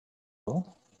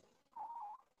All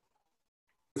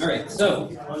right,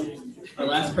 so our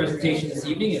last presentation this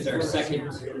evening is our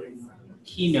second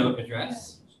keynote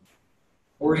address,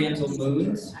 Oriental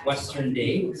Moons, Western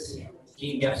Days,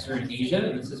 Gene Gebser in Asia,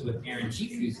 and this is with Aaron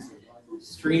Cheak, who's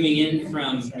streaming in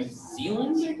from New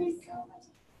Zealand, I think?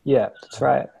 Yeah, that's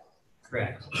right.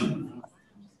 Correct.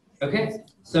 Okay,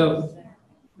 so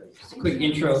just a quick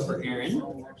intro for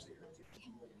Aaron.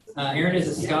 Aaron is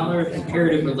a scholar of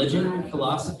comparative religion,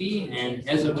 philosophy, and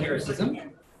esotericism.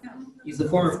 He's the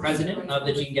former president of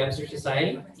the Gene Gebser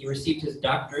Society. He received his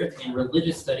doctorate in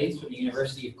religious studies from the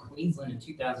University of Queensland in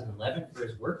 2011 for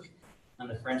his work on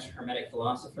the French Hermetic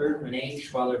philosopher René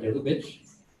Schwaller-de-Lubitsch.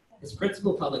 His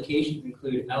principal publications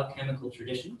include Alchemical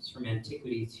Traditions from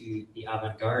Antiquity to the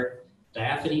Avant-Garde,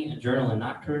 Diaphany, A Journal and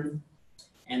Nocturne,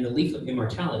 and The Leaf of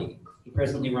Immortality. He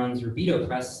presently runs Rubido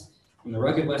Press on the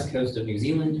rugged west coast of New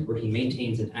Zealand, where he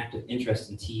maintains an active interest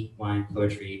in tea, wine,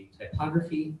 poetry,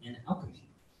 typography, and alchemy.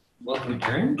 Welcome,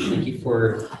 Aaron. Thank you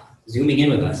for zooming in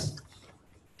with us.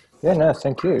 Yeah, no,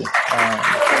 thank you.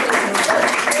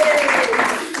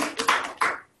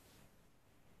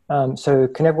 So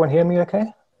can everyone hear me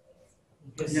okay?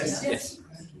 Yes.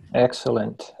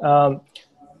 Excellent.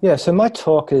 Yeah, so my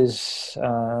talk is,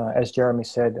 as Jeremy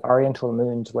said, Oriental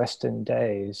Moons, Western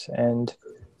Days. And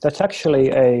that's actually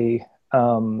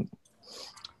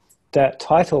that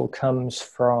title comes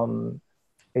from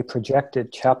a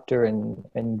projected chapter in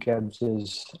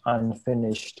Gebser's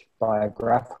unfinished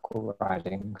biographical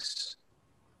writings.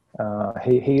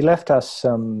 He left us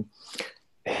some,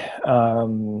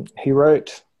 he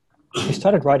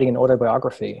started writing an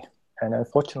autobiography, and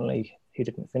unfortunately he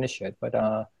didn't finish it, but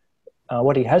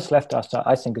what he has left us,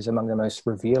 I think, is among the most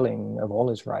revealing of all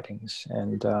his writings.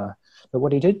 And but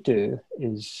what he did do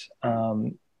is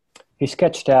he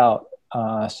sketched out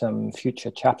some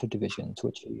future chapter divisions,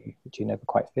 which he never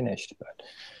quite finished. But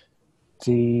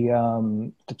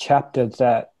the chapter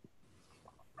that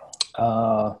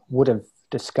would have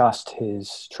discussed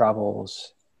his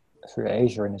travels through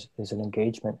Asia and his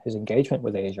engagement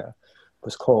with Asia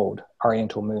was called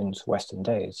Oriental Moons, Western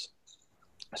Days.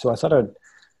 So I thought I'd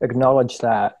acknowledge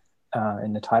that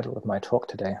in the title of my talk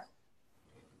today.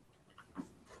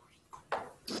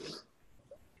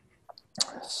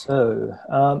 So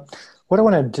what I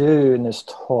want to do in this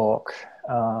talk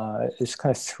is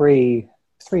kind of three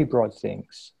broad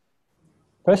things.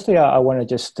 Firstly, I want to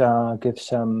just give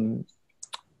some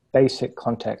basic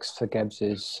context for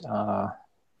Gebser's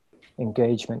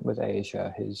engagement with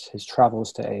Asia, his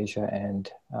travels to Asia, and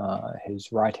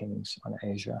his writings on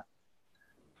Asia.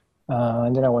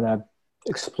 And then I want to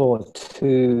explore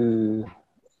two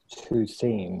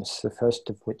themes, the first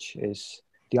of which is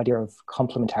the idea of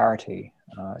complementarity,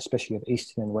 especially of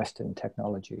Eastern and Western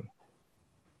technology.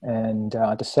 And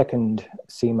the second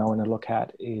theme I want to look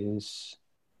at is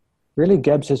really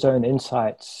Gebser's own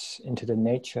insights into the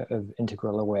nature of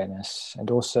integral awareness, and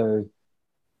also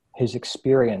his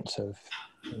experience of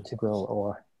integral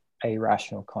or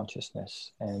irrational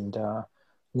consciousness. And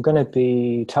I'm going to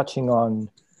be touching on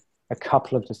a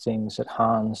couple of the things that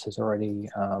Hans has already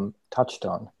touched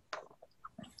on,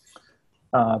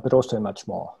 but also much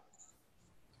more.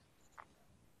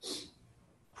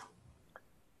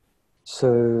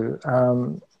 So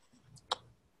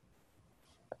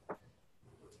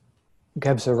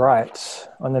Gebser writes,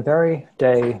 on the very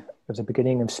day of the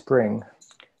beginning of spring,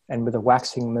 and with a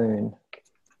waxing moon,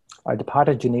 I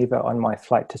departed Geneva on my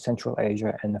flight to Central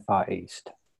Asia and the Far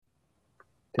East.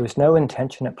 There was no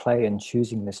intention at play in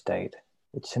choosing this date.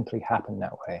 It simply happened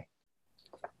that way.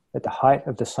 At the height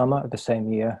of the summer of the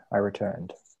same year, I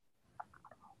returned.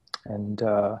 And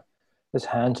as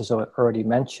Hans has already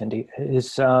mentioned,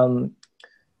 his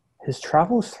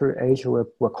travels through Asia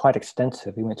were quite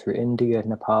extensive. He went through India,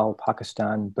 Nepal,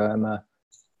 Pakistan, Burma,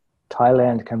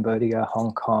 Thailand, Cambodia,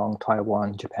 Hong Kong,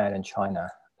 Taiwan, Japan, and China.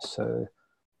 So,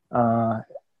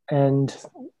 and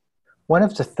one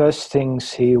of the first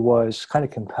things he was kind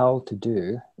of compelled to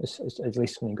do, at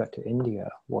least when he got to India,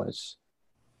 was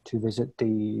to visit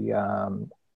the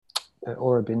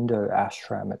Aurobindo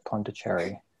ashram at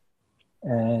Pondicherry.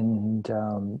 And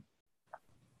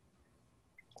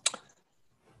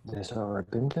there's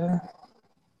Aurobindo.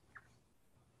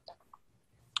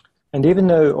 And even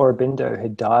though Aurobindo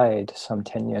had died some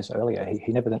 10 years earlier,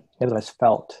 he nevertheless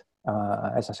felt,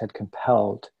 as I said,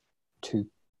 compelled to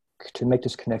make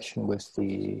this connection with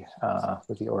the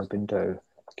Aurobindo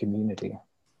community.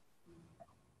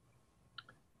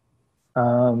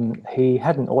 He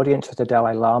had an audience with the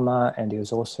Dalai Lama, and he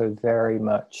was also very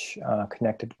much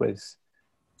connected with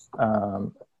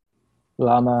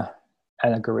Lama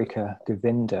Anagarika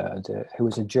Govinda, who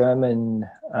was a German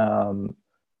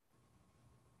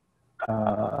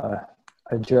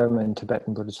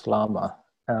Tibetan Buddhist Lama.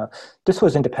 This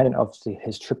was independent of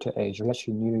his trip to Asia. He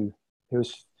actually knew, he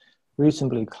was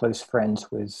reasonably close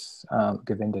friends with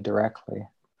Govinda directly.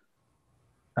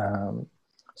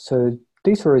 So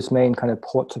these were his main kind of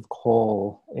ports of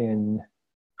call in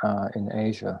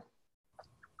Asia.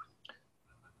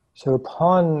 So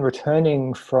upon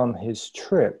returning from his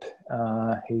trip,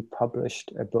 he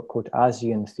published a book called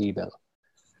Asian Thibel,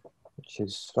 which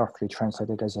is roughly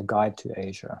translated as a guide to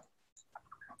Asia.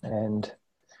 And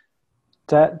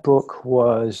that book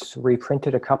was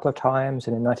reprinted a couple of times,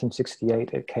 and in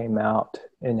 1968 it came out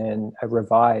in a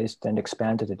revised and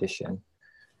expanded edition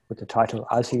with the title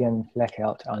Asien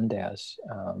lächelt anders,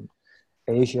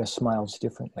 Asia Smiles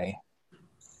Differently.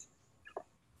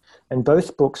 And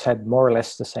both books had more or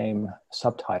less the same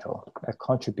subtitle, a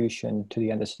contribution to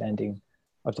the understanding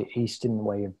of the Eastern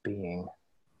way of being.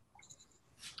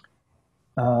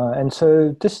 And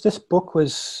so this book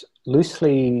was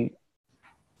loosely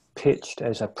pitched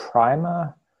as a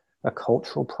primer, a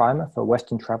cultural primer for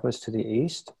Western travelers to the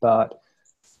East, but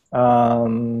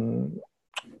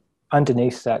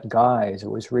underneath that guise, it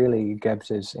was really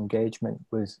Gebser's engagement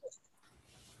with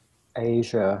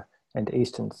Asia and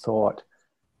Eastern thought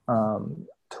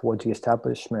towards the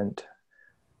establishment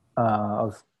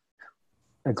of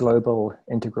a global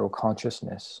integral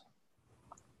consciousness.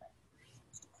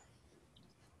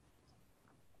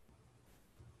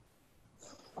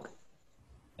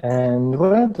 And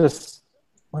one of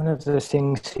the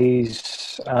things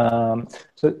he's so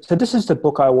this is the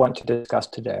book I want to discuss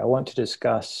today. I want to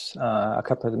discuss a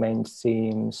couple of the main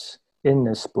themes in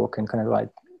this book and kind of like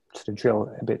sort of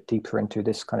drill a bit deeper into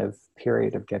this kind of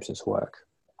period of Gebser's work.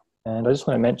 And I just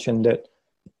want to mention that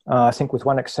I think with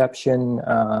one exception,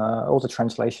 all the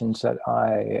translations that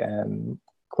I am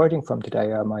quoting from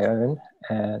today are my own.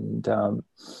 And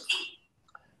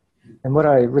what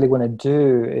I really want to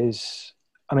do is,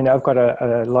 I mean, I've got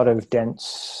a lot of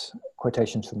dense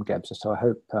quotations from Gebser, so I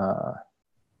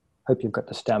hope you've got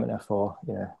the stamina for,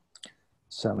 you know,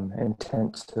 some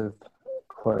intensive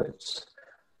quotes.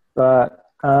 But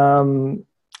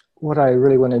what I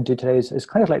really want to do today is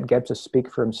kind of let Gebser speak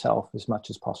for himself as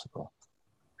much as possible.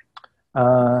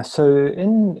 So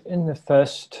in the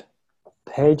first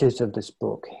pages of this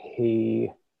book, he's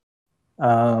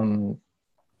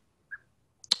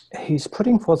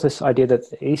putting forth this idea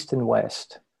that the East and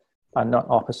West are not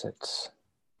opposites.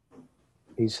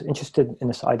 He's interested in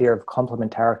this idea of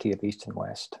complementarity of East and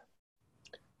West.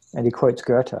 And he quotes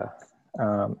Goethe,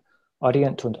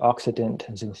 Orient und Occident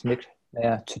sind nicht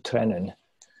mehr zu trennen.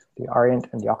 The Orient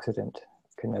and the Occident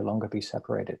can no longer be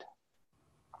separated.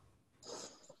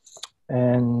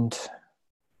 And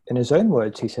in his own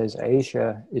words, he says,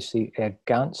 Asia is the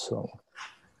Ergänzung,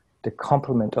 the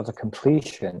complement of the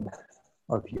completion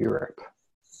of Europe.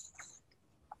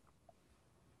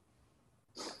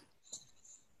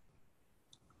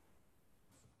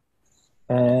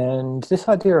 And this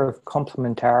idea of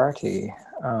complementarity,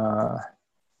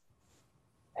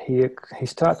 he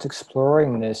starts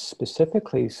exploring this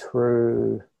specifically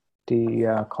through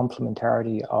the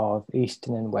complementarity of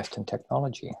Eastern and Western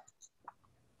technology.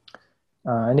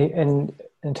 And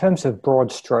in terms of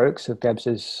broad strokes of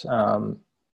Gebser's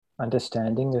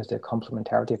understanding of the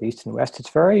complementarity of East and West, it's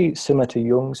very similar to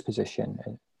Jung's position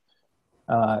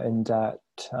in that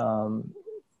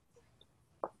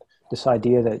this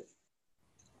idea that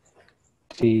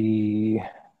the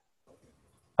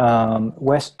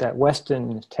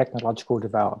Western technological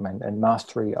development and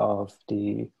mastery of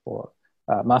the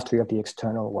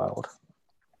external world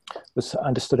was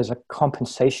understood as a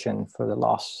compensation for the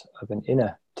loss of an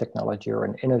inner technology or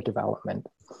an inner development.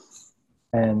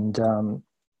 And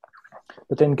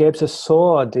but then Gebser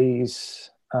saw these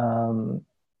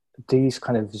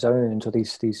kind of zones or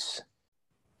these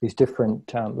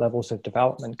different levels of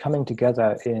development coming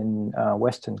together in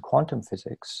Western quantum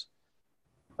physics,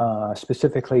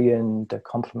 specifically in the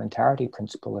complementarity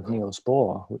principle of Niels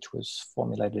Bohr, which was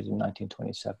formulated in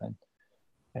 1927,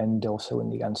 and also in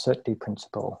the uncertainty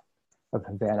principle of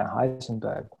Werner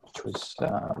Heisenberg, which was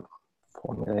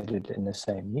formulated in the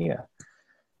same year.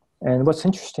 And what's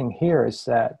interesting here is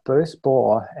that both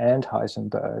Bohr and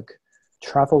Heisenberg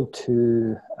traveled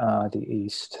to the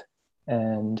East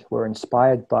and were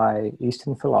inspired by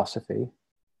Eastern philosophy,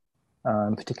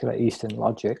 in particular Eastern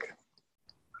logic.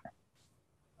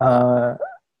 And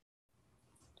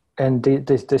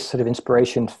this sort of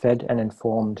inspiration fed and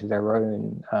informed their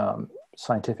own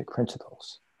scientific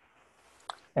principles.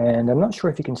 And I'm not sure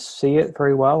if you can see it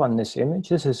very well on this image.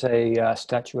 This is a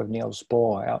statue of Niels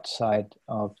Bohr outside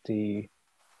of the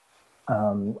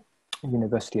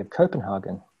University of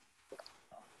Copenhagen.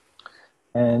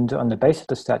 And on the base of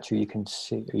the statue, you can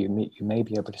see, you may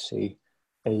be able to see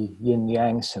a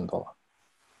yin-yang symbol.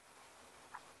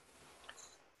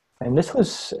 And this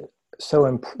was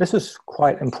this was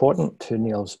quite important to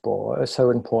Niels Bohr, so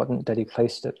important that he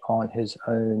placed it on his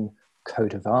own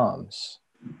coat of arms.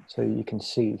 So you can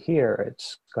see here,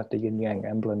 it's got the yin-yang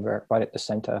emblem right at the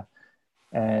center,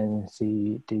 and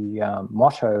the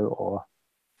motto or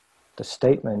the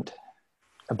statement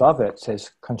above it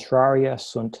says "Contraria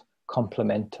sunt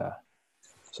complementa,"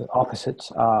 so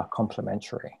opposites are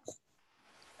complementary.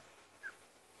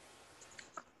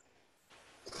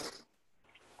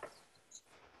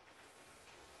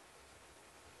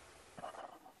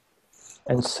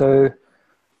 And so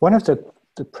one of the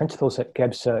principles that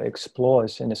Gebser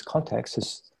explores in this context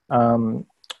is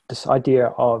this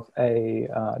idea of a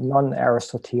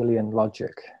non-Aristotelian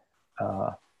logic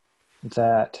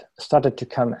that started to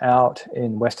come out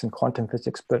in Western quantum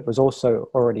physics, but was also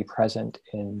already present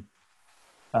in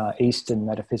Eastern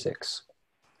metaphysics.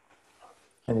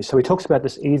 And so he talks about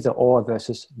this either or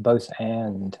versus both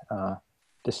and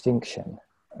distinction.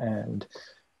 And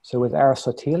so with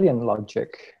Aristotelian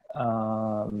logic,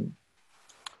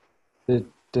 the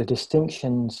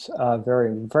distinctions are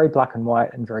very black and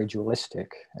white and very dualistic,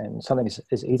 and something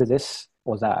is either this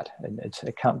or that, and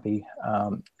it can't be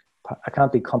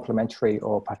complementary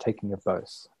or partaking of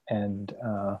both. And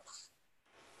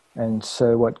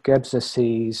so what Gebser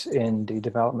sees in the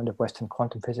development of Western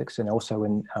quantum physics and also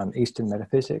in Eastern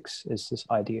metaphysics is this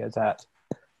idea that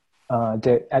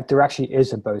there actually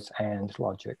is a both and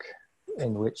logic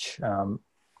in which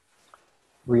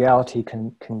reality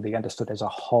can be understood as a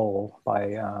whole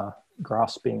by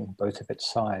grasping both of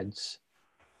its sides.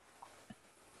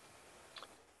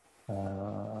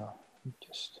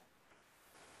 Just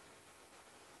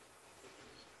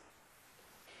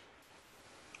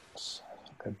let's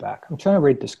go back. I'm trying to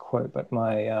read this quote, but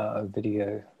my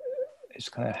video is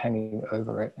kind of hanging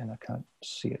over it and I can't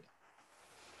see it.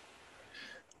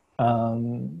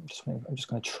 I'm just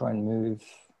going to try and move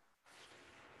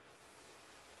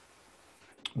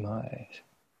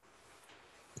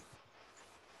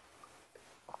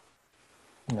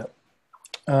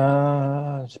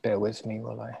just bear with me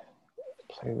while I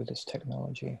play with this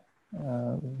technology.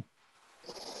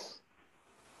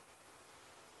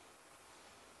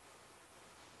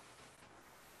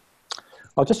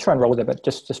 I'll just try and roll with it, but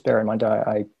just bear in mind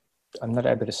I'm not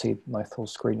able to see my full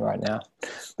screen right now.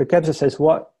 But Gebser says,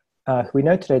 we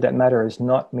know today that matter is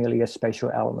not merely a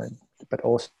spatial element, but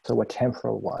also a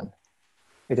temporal one.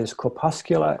 It is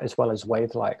corpuscular as well as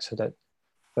wave-like, so that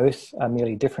both are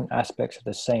merely different aspects of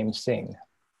the same thing.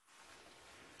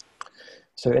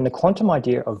 So in the quantum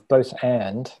idea of both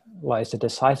and lies the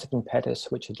decisive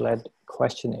impetus which had led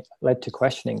to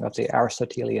questioning of the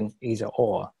Aristotelian either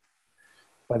or.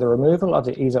 By the removal of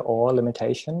the either or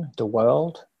limitation, the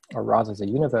world, or rather the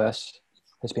universe,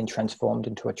 has been transformed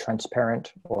into a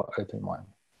transparent or open one.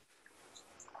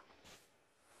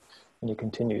 And he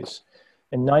continues.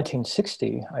 In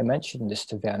 1960, I mentioned this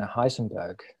to Werner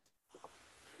Heisenberg.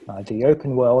 The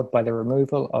open world, by the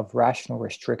removal of rational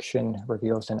restriction,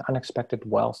 reveals an unexpected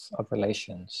wealth of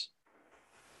relations.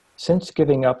 Since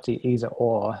giving up the either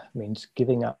or means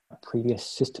giving up previous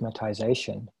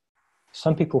systematization,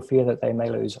 some people fear that they may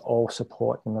lose all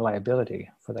support and reliability,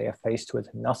 for they are faced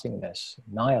with nothingness,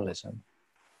 nihilism.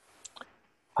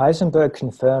 Heisenberg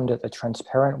confirmed that the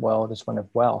transparent world is one of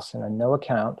wealth and on no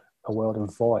account a world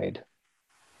of void,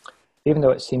 even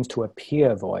though it seems to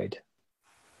appear void.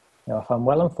 Now, if I'm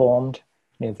well informed,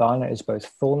 nirvana is both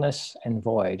fullness and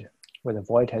void, where the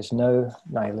void has no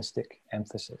nihilistic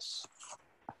emphasis.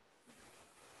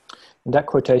 And that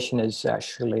quotation is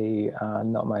actually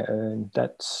not my own.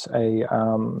 That's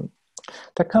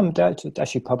that's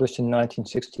actually published in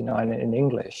 1969 in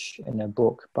English in a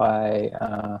book by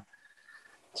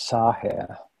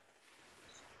Saher.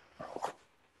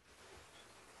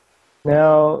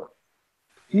 Now,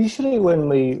 usually when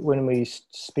we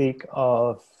speak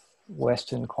of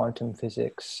Western quantum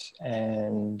physics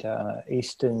and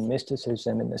Eastern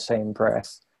mysticism in the same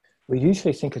breath, we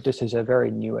usually think of this as a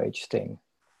very New Age thing.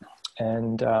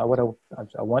 And what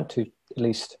I want to at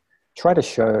least try to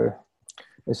show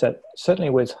is that certainly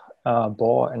with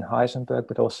Bohr and Heisenberg,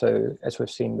 but also as we've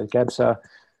seen with Gebser,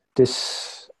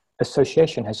 this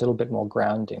association has a little bit more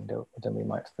grounding than we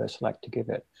might first like to give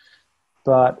it.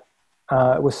 But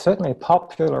it was certainly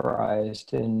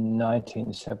popularized in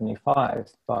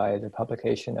 1975 by the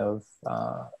publication of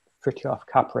Fritjof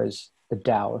Capra's the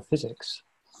Tao of physics.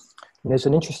 And there's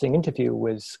an interesting interview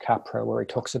with Capra where he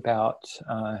talks about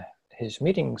his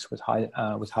meetings with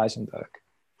Heisenberg.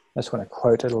 I just want to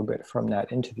quote a little bit from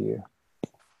that interview.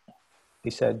 He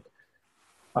said,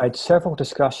 "I had several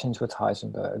discussions with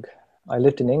Heisenberg. I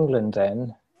lived in England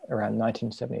then, around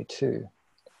 1972.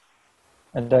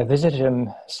 And I visited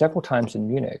him several times in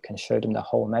Munich and showed him the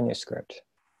whole manuscript.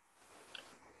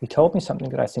 He told me something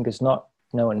that I think is not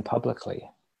known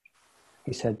publicly.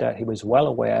 He said that he was well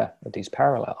aware of these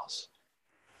parallels.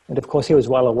 And of course, he was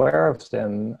well aware of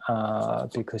them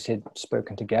because he'd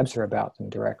spoken to Gebser about them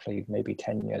directly, maybe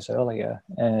 10 years earlier,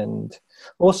 and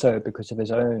also because of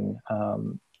his own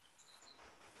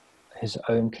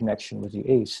connection with the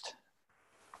East."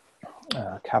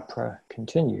 Capra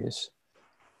continues,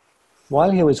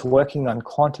 "While he was working on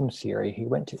quantum theory, he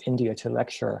went to India to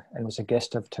lecture and was a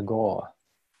guest of Tagore.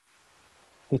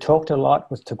 He talked a lot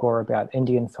with Tagore about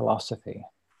Indian philosophy.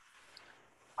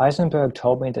 Heisenberg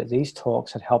told me that these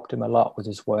talks had helped him a lot with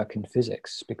his work in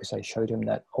physics because I showed him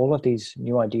that all of these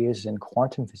new ideas in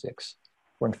quantum physics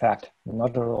were in fact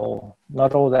not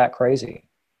all that crazy.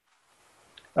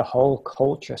 A whole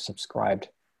culture subscribed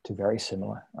to very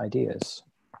similar ideas."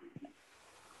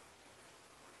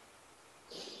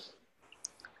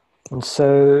 And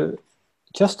so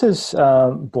just as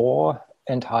Bohr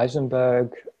and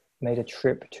Heisenberg made a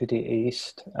trip to the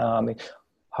East,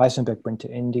 Heisenberg went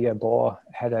to India, Bohr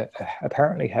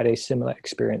apparently had a similar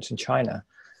experience in China.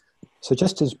 So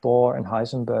just as Bohr and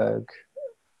Heisenberg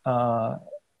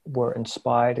were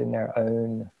inspired in their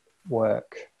own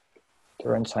work,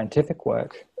 their own scientific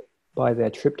work, by their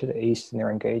trip to the East and their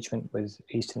engagement with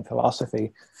Eastern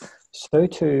philosophy, so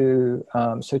too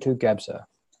Gebser.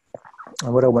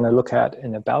 And what I want to look at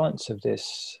in the balance of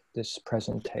this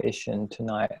presentation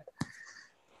tonight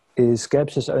is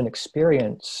Gebser's own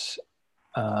experience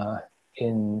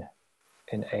in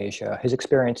Asia, his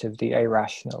experience of the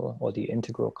irrational or the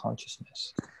integral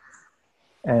consciousness.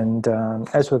 And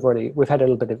as we've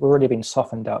already been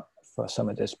softened up for some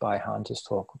of this by Hans's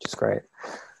talk, which is great.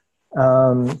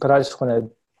 But I just want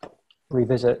to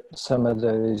revisit some of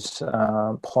those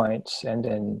points and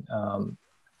then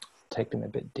take them a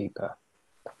bit deeper.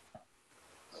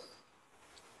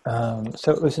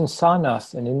 So it was in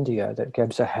Sarnath in India that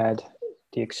Gebser had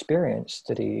the experience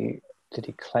that he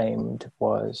claimed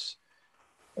was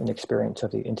an experience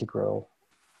of the integral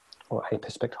or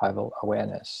aperspectival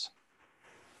awareness.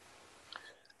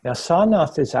 Now,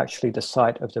 Sarnath is actually the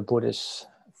site of the Buddha's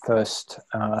first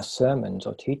sermons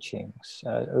or teachings.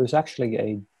 It was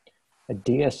actually a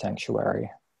deer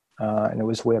sanctuary, and it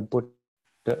was where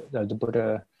the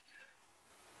Buddha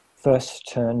first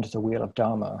turned the wheel of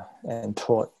Dharma and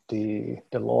taught the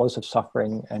laws of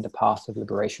suffering and the path of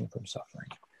liberation from suffering.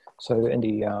 So in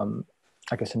the,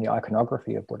 I guess in the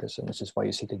iconography of Buddhism, this is why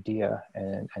you see the deer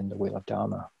and the wheel of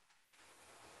Dharma.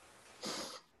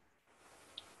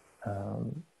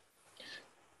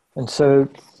 And so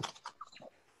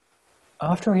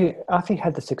after he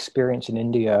had this experience in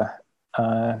India,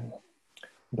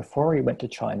 before he went to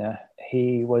China,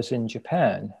 he was in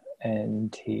Japan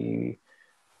and he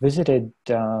visited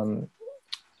Daisetsu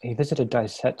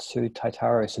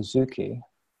Taitaro Suzuki,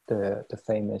 the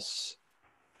famous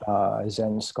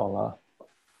Zen scholar,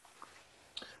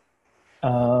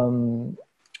 in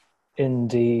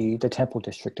the temple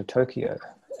district of Tokyo.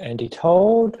 And he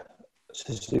told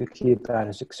Suzuki about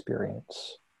his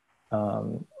experience.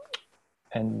 And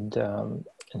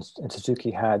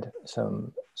Suzuki had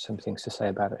some things to say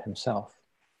about it himself.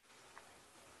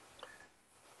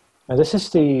 Now this is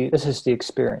the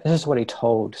experience. This is what he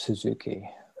told Suzuki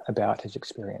about his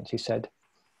experience. He said,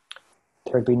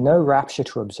 "There had been no rapture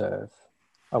to observe.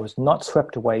 I was not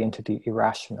swept away into the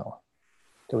irrational.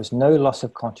 There was no loss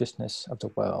of consciousness of the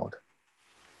world.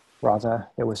 Rather,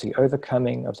 there was the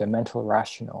overcoming of the mental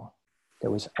rational.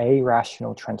 There was a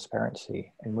rational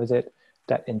transparency, and with it,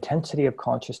 that intensity of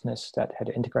consciousness that had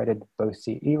integrated both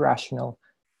the irrational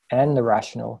and the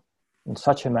rational in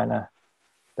such a manner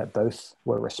that both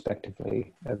were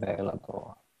respectively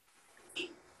available."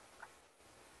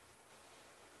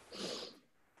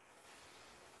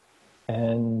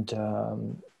 And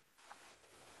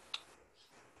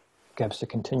Gebser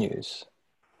continues,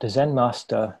 "The Zen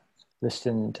master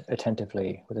listened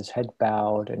attentively with his head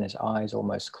bowed and his eyes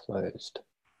almost closed.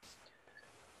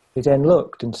 He then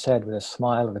looked and said with a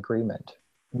smile of agreement,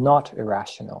 'Not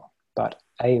irrational, but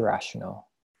a-rational.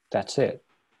 That's it.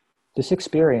 This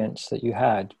experience that you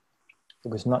had, it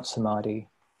was not samadhi,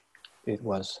 it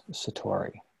was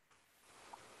satori.'"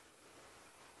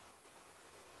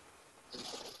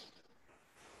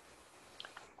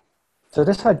 So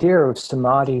this idea of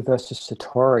samadhi versus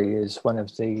satori is one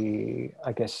of the,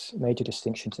 I guess, major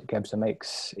distinctions that Gebser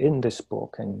makes in this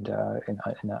book and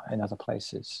in other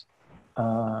places.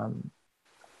 And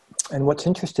what's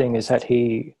interesting is that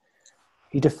he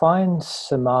defines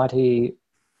samadhi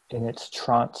in its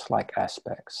trance-like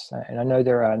aspects. And I know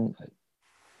there are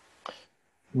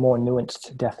more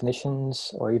nuanced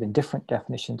definitions or even different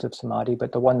definitions of samadhi,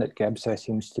 but the one that Gebser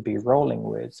seems to be rolling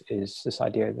with is this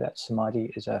idea that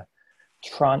samadhi is a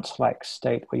trance-like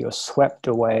state where you're swept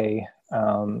away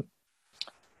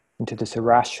into this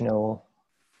irrational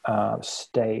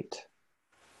state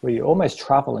where you almost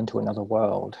travel into another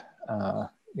world,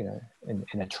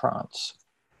 in a trance.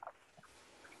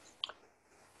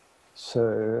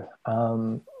 So,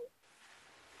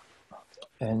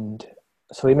 and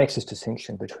so he makes this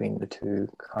distinction between the two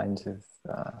kinds of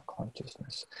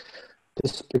consciousness.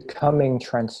 This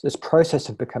process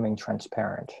of becoming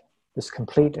transparent, this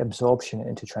complete absorption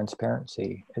into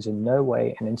transparency, is in no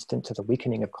way an instance of the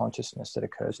weakening of consciousness that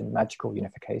occurs in magical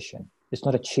unification. It's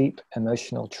not a cheap,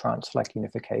 emotional, trance-like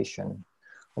unification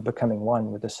or becoming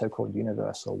one with the so-called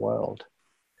universal world,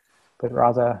 but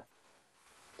rather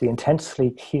the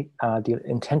intensely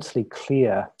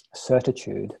clear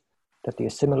certitude that the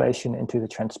assimilation into the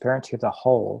transparency of the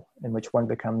whole in which one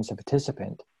becomes a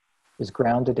participant is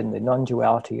grounded in the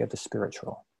non-duality of the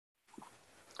spiritual.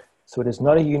 So it is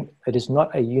not a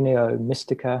unio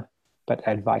mystica, but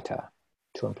advaita,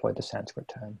 to employ the Sanskrit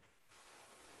term.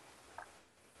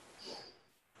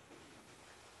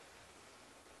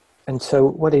 And so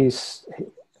what he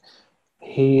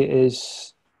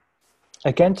is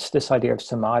against this idea of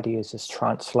samadhi as this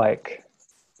trance-like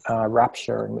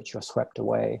rapture in which you're swept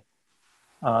away.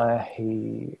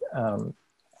 He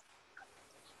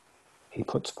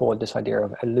puts forward this idea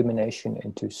of illumination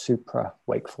into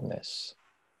supra-wakefulness.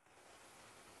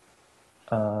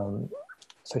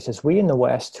 So he says, we in the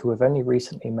West who have only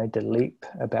recently made the leap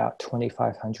about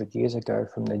 2,500 years ago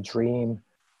from the dream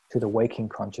to the waking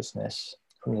consciousness,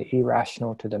 from the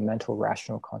irrational to the mental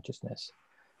rational consciousness,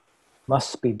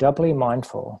 must be doubly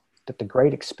mindful that the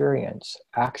great experience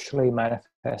actually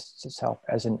manifests itself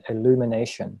as an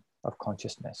illumination of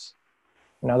consciousness.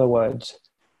 In other words,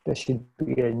 there should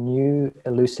be a new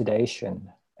elucidation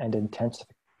and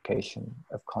intensification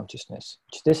of consciousness,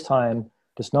 which this time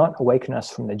does not awaken us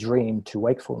from the dream to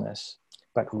wakefulness,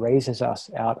 but raises us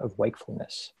out of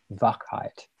wakefulness,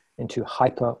 Wachheit, into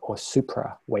hyper or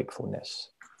supra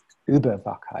wakefulness,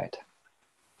 Überwachheit.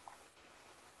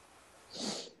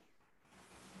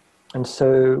 And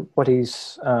so what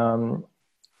he's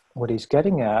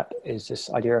getting at is this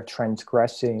idea of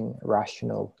transgressing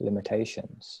rational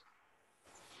limitations.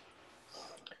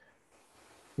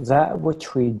 That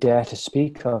which we dare to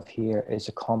speak of here is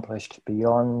accomplished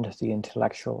beyond the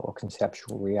intellectual or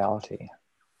conceptual reality.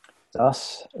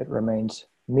 Thus, it remains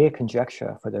mere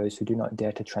conjecture for those who do not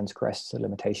dare to transgress the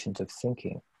limitations of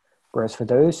thinking, whereas for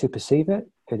those who perceive it,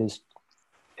 it is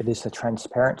the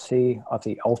transparency of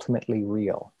the ultimately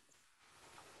real.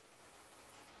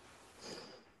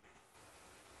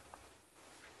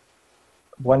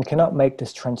 One cannot make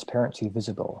this transparency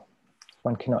visible.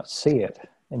 One cannot see it.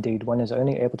 Indeed, one is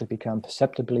only able to become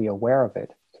perceptibly aware of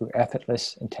it through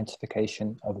effortless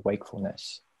intensification of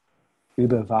wakefulness,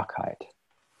 Überwachheit.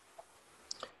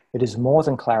 It is more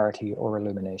than clarity or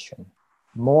illumination,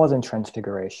 more than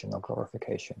transfiguration or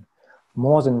glorification,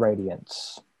 more than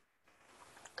radiance.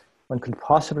 One could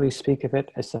possibly speak of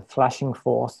it as the flashing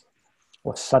forth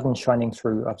or sudden shining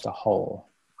through of the whole.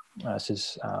 This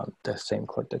is the same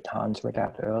quote that Hans read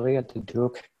out earlier, the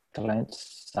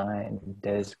Durchglanzsein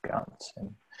des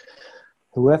Ganzen.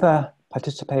 Whoever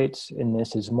participates in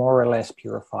this is more or less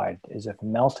purified, as if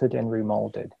melted and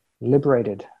remolded,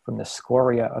 liberated from the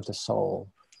scoria of the soul,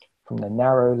 from the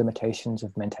narrow limitations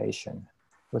of mentation,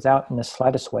 without in the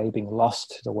slightest way being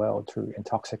lost to the world through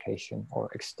intoxication or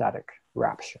ecstatic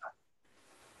rapture.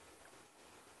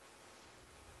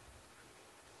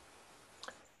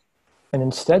 And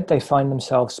instead they find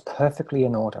themselves perfectly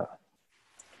in order,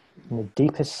 in the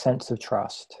deepest sense of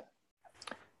trust,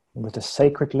 and with the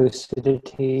sacred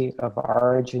lucidity of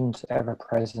Origen's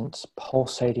ever-presence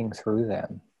pulsating through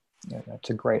them. That's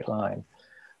a great line.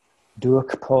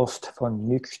 Durchpulst von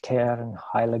nüchtern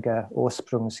heiliger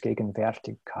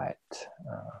Ursprungsgegenwärtigkeit.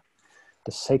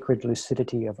 The sacred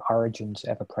lucidity of Origen's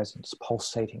ever-presence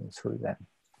pulsating through them.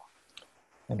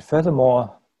 And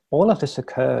furthermore, all of this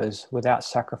occurs without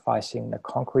sacrificing the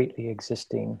concretely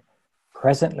existing,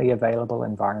 presently available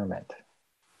environment.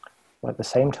 But at the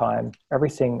same time,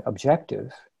 everything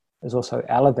objective is also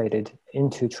elevated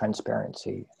into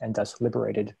transparency and thus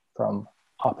liberated from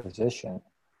opposition.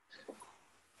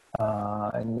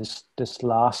 And this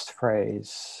last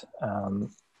phrase,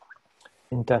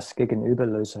 in das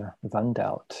Gegenüberlose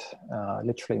wandelt,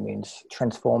 literally means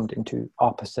transformed into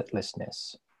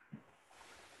oppositelessness.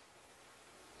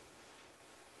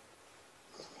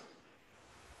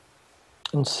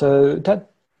 And so the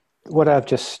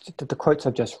quotes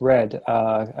I've just read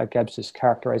are Gebser's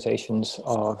characterizations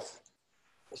of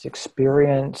his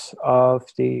experience of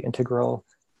the integral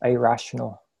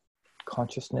irrational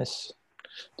consciousness,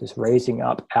 this raising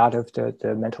up out of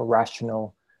the mental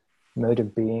rational mode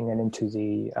of being and into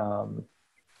the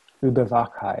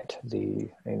Überwachheit, the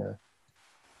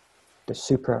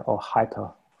super or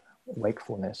hyper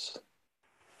wakefulness.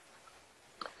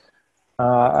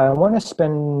 I want to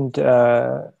spend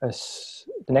the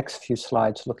next few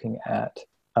slides looking at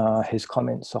his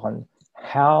comments on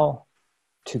how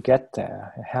to get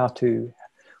there,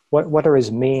 what are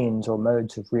his means or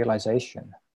modes of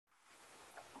realization.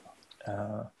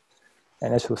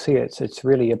 And as we'll see, it's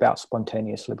really about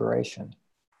spontaneous liberation.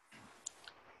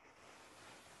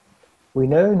 We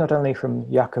know not only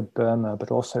from Jakob Böhme, but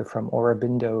also from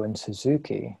Aurobindo and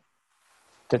Suzuki,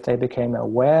 that they became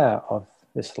aware of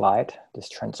this light, this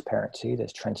transparency,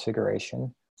 this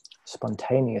transfiguration,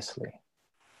 spontaneously,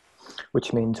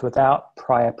 which means without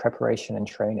prior preparation and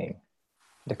training.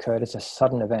 It occurred as a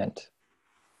sudden event.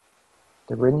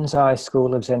 The Rinzai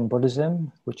school of Zen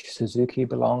Buddhism, which Suzuki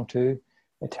belonged to,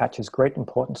 attaches great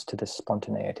importance to this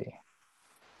spontaneity.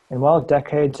 And while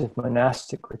decades of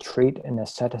monastic retreat and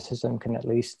asceticism can at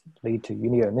least lead to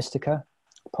unio mystica,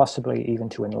 possibly even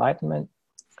to enlightenment,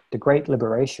 the great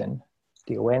liberation,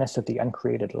 the awareness of the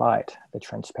uncreated light, the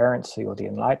transparency or the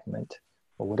enlightenment,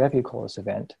 or whatever you call this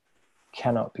event,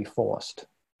 cannot be forced.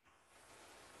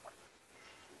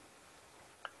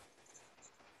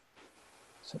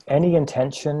 So any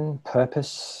intention,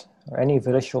 purpose, or any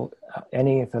volitional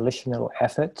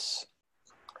efforts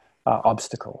are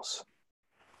obstacles.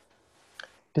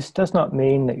 This does not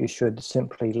mean that you should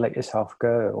simply let yourself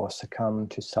go or succumb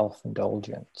to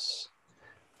self-indulgence.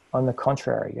 On the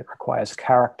contrary, it requires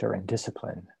character and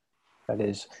discipline, that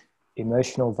is,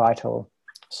 emotional, vital,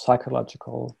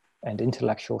 psychological, and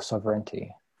intellectual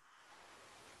sovereignty.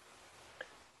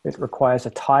 It requires a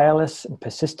tireless and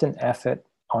persistent effort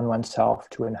on oneself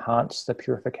to enhance the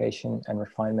purification and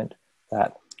refinement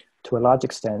that, to a large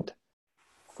extent,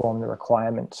 form the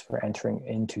requirements for entering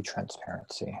into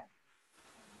transparency.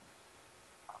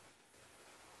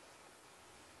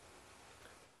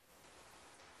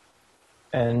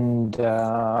 And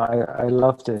I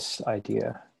love this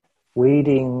idea,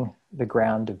 weeding the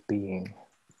ground of being.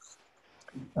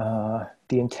 The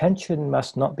intention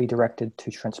must not be directed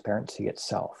to transparency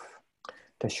itself.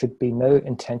 There should be no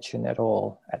intention at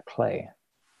all at play.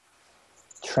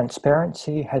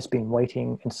 Transparency has been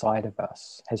waiting inside of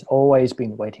us, has always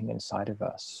been waiting inside of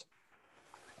us.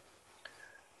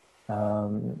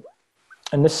 And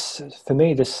this, for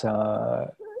me, this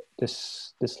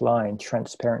line,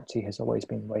 transparency has always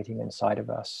been waiting inside of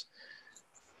us,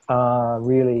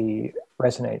 really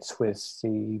resonates with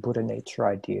the Buddha nature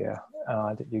idea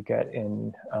that you get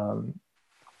in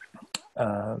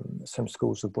some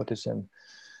schools of Buddhism,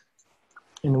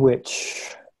 in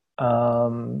which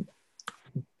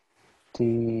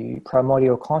the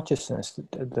primordial consciousness,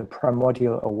 the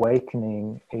primordial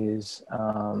awakening is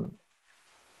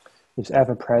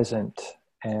ever present.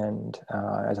 And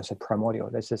as I said,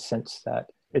 primordial, there's a sense that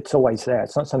it's always there.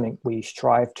 It's not something we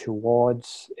strive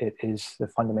towards. It is the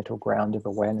fundamental ground of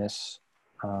awareness,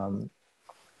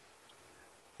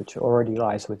 which already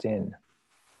lies within.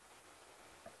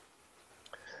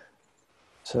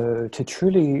 So to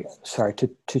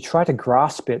try to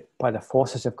grasp it by the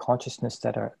forces of consciousness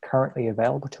that are currently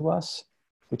available to us,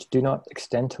 which do not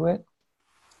extend to it,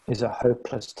 is a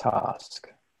hopeless task.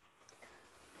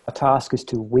 Our task is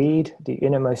to weed the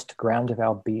innermost ground of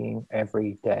our being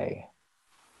every day,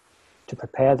 to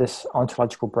prepare this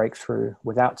ontological breakthrough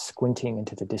without squinting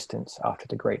into the distance after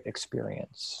the great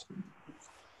experience.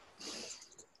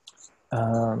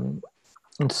 And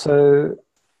so,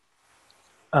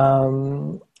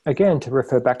 again, to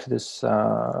refer back to this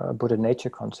Buddha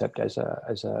nature concept as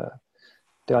the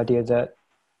idea that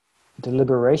the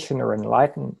liberation or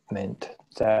enlightenment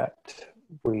that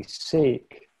we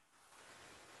seek,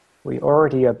 we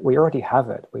already have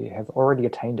it. We have already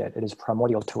attained it. It is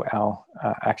primordial to our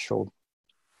actual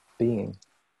being.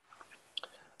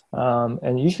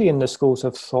 And usually in the schools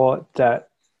of thought that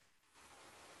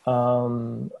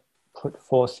put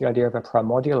forth the idea of a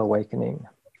primordial awakening,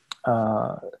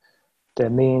 their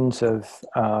means of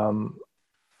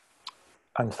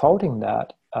unfolding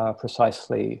that are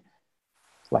precisely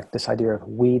like this idea of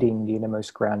weeding the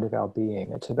innermost ground of our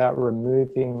being. It's about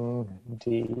removing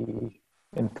the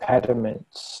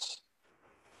impediments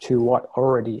to what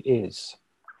already is.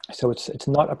 So it's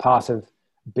not a path of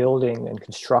building and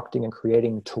constructing and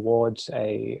creating towards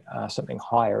a something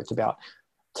higher. It's about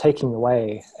taking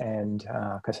away and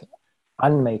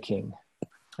unmaking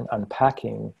and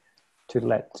unpacking to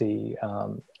let the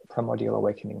primordial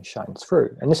awakening shine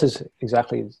through. And this is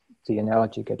exactly the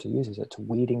analogy Gebser uses. It's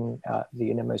weeding the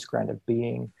innermost ground of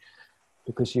being,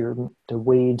 because the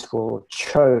weeds will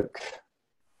choke.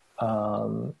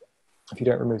 If you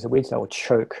don't remove the weeds, they will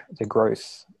choke the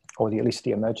growth, or at least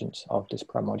the emergence of this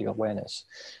primordial awareness.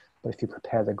 But if you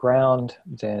prepare the ground,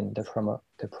 then the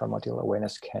primordial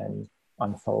awareness can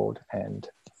unfold and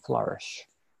flourish.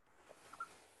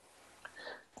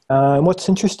 What's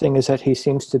interesting is that he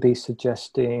seems to be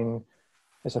suggesting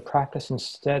as a practice,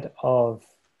 instead of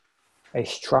a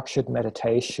structured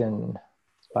meditation,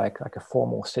 like a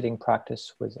formal sitting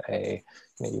practice with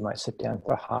you might sit down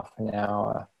for half an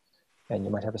hour and you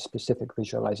might have a specific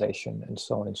visualization and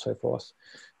so on and so forth.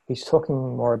 He's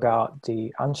talking more about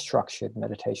the unstructured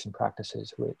meditation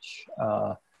practices, which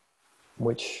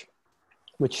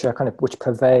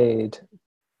pervade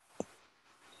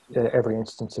every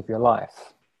instance of your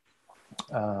life.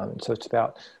 So it's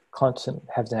about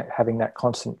having that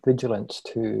constant vigilance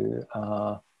to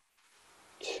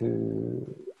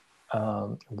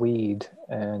weed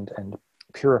and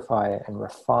purify and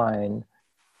refine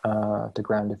the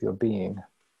ground of your being.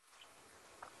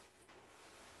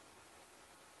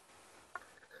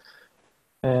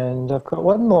 And I've got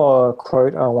one more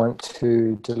quote I want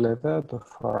to deliver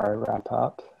before I wrap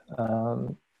up.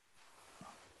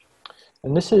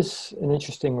 And this is an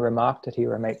interesting remark that he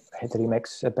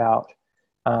makes about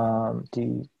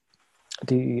the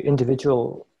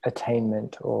individual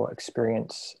attainment or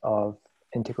experience of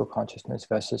integral consciousness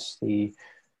versus the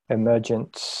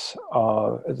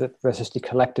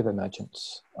collective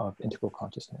emergence of integral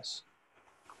consciousness.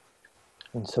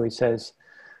 And so he says,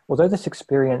 although this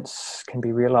experience can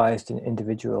be realized in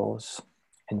individuals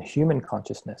in human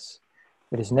consciousness,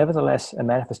 it is nevertheless a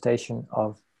manifestation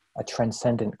of a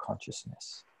transcendent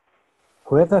consciousness.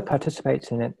 Whoever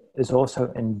participates in it is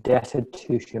also indebted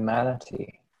to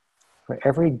humanity. For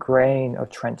every grain of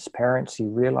transparency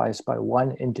realized by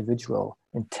one individual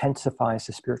intensifies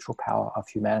the spiritual power of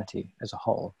humanity as a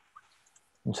whole.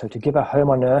 And so to give a home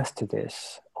on earth to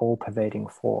this all-pervading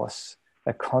force,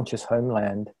 a conscious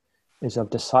homeland, is of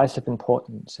decisive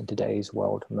importance in today's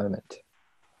world moment.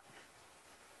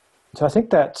 So I think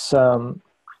that's a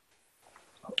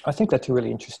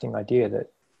really interesting idea, that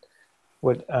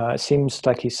it seems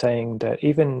like he's saying that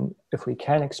even if we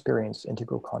can experience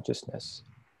integral consciousness,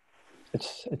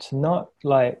 it's not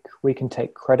like we can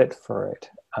take credit for it,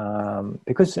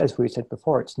 because, as we said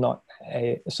before, it's not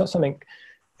something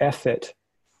effort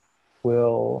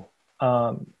will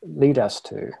lead us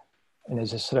to. And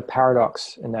there's a sort of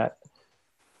paradox in that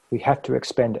we have to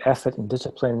expend effort and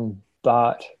discipline,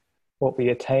 but what we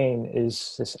attain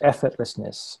is this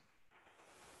effortlessness.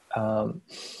 And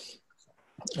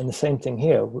the same thing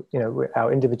here,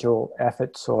 our individual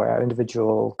efforts or our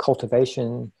individual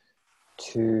cultivation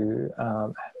to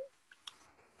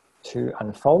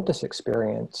unfold this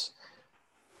experience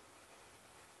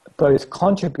both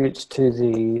contributes to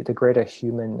the greater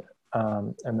human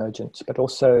emergence, but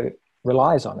also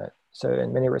relies on it. So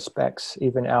in many respects,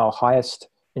 even our highest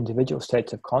individual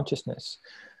states of consciousness,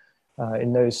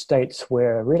 in those states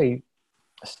where really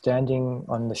standing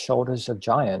on the shoulders of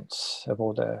giants, of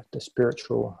all the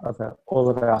spiritual, all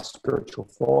of our spiritual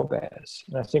forebears.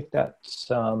 And I think that's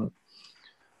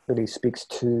really speaks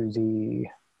to the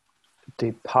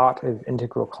part of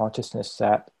integral consciousness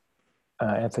that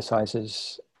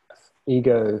emphasizes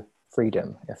ego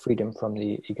freedom, freedom from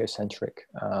the egocentric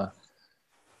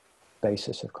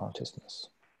basis of consciousness.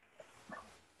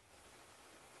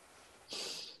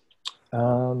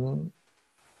 And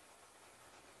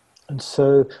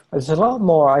so there's a lot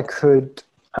more I could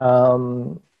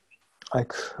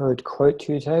quote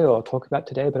to you today or talk about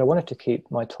today, but I wanted to keep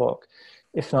my talk,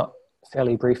 if not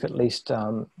fairly brief, at least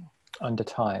under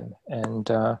time. And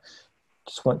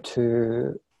just want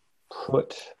to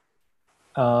put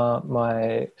out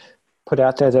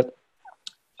there that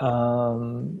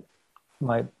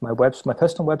my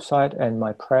personal website and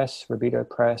my press, Rabito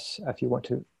Press, if you want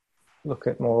to look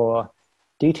at more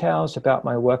details about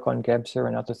my work on Gebser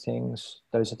and other things,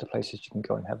 those are the places you can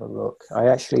go and have a look. I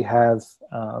actually have,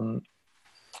 on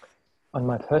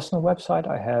my personal website,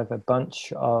 I have a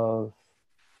bunch of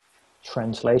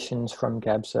translations from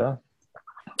Gebser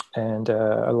and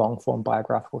a long-form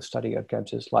biographical study of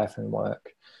Gebser's life and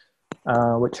work.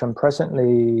 which I'm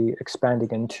presently expanding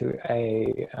into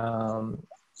a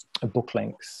book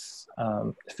length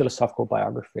philosophical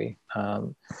biography,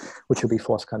 which will be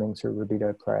forthcoming through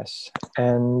Revito Press.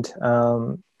 And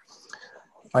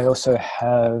I also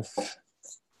have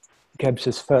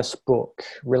Gebser's first book,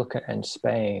 Rilke and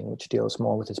Spain, which deals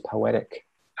more with his poetic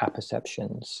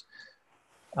apperceptions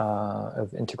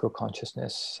of integral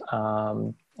consciousness.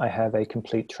 I have a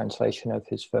complete translation of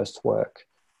his first work,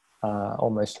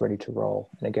 almost ready to roll.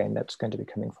 And again, that's going to be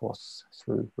coming forth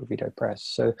through Revito Press.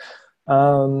 So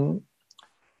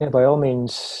yeah, by all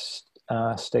means,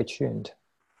 stay tuned.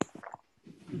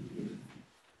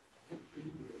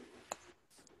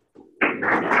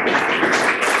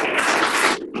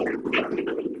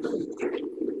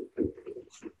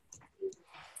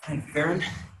 Thanks, Aaron.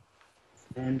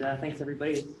 And thanks,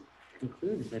 everybody. This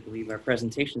concludes, I believe, our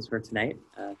presentations for tonight.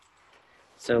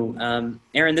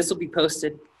 Aaron, this will be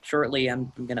posted shortly.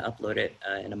 I'm going to upload it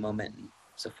in a moment,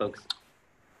 so folks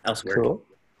elsewhere. Cool.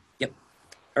 Yep.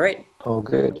 All right. All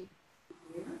good.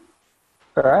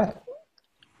 All right.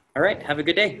 All right. Have a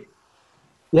good day.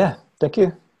 Yeah. Thank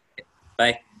you.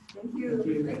 Bye. Thank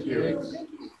you. Thank you.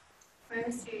 Where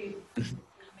is he coming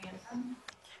in from?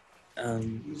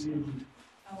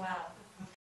 Oh, wow.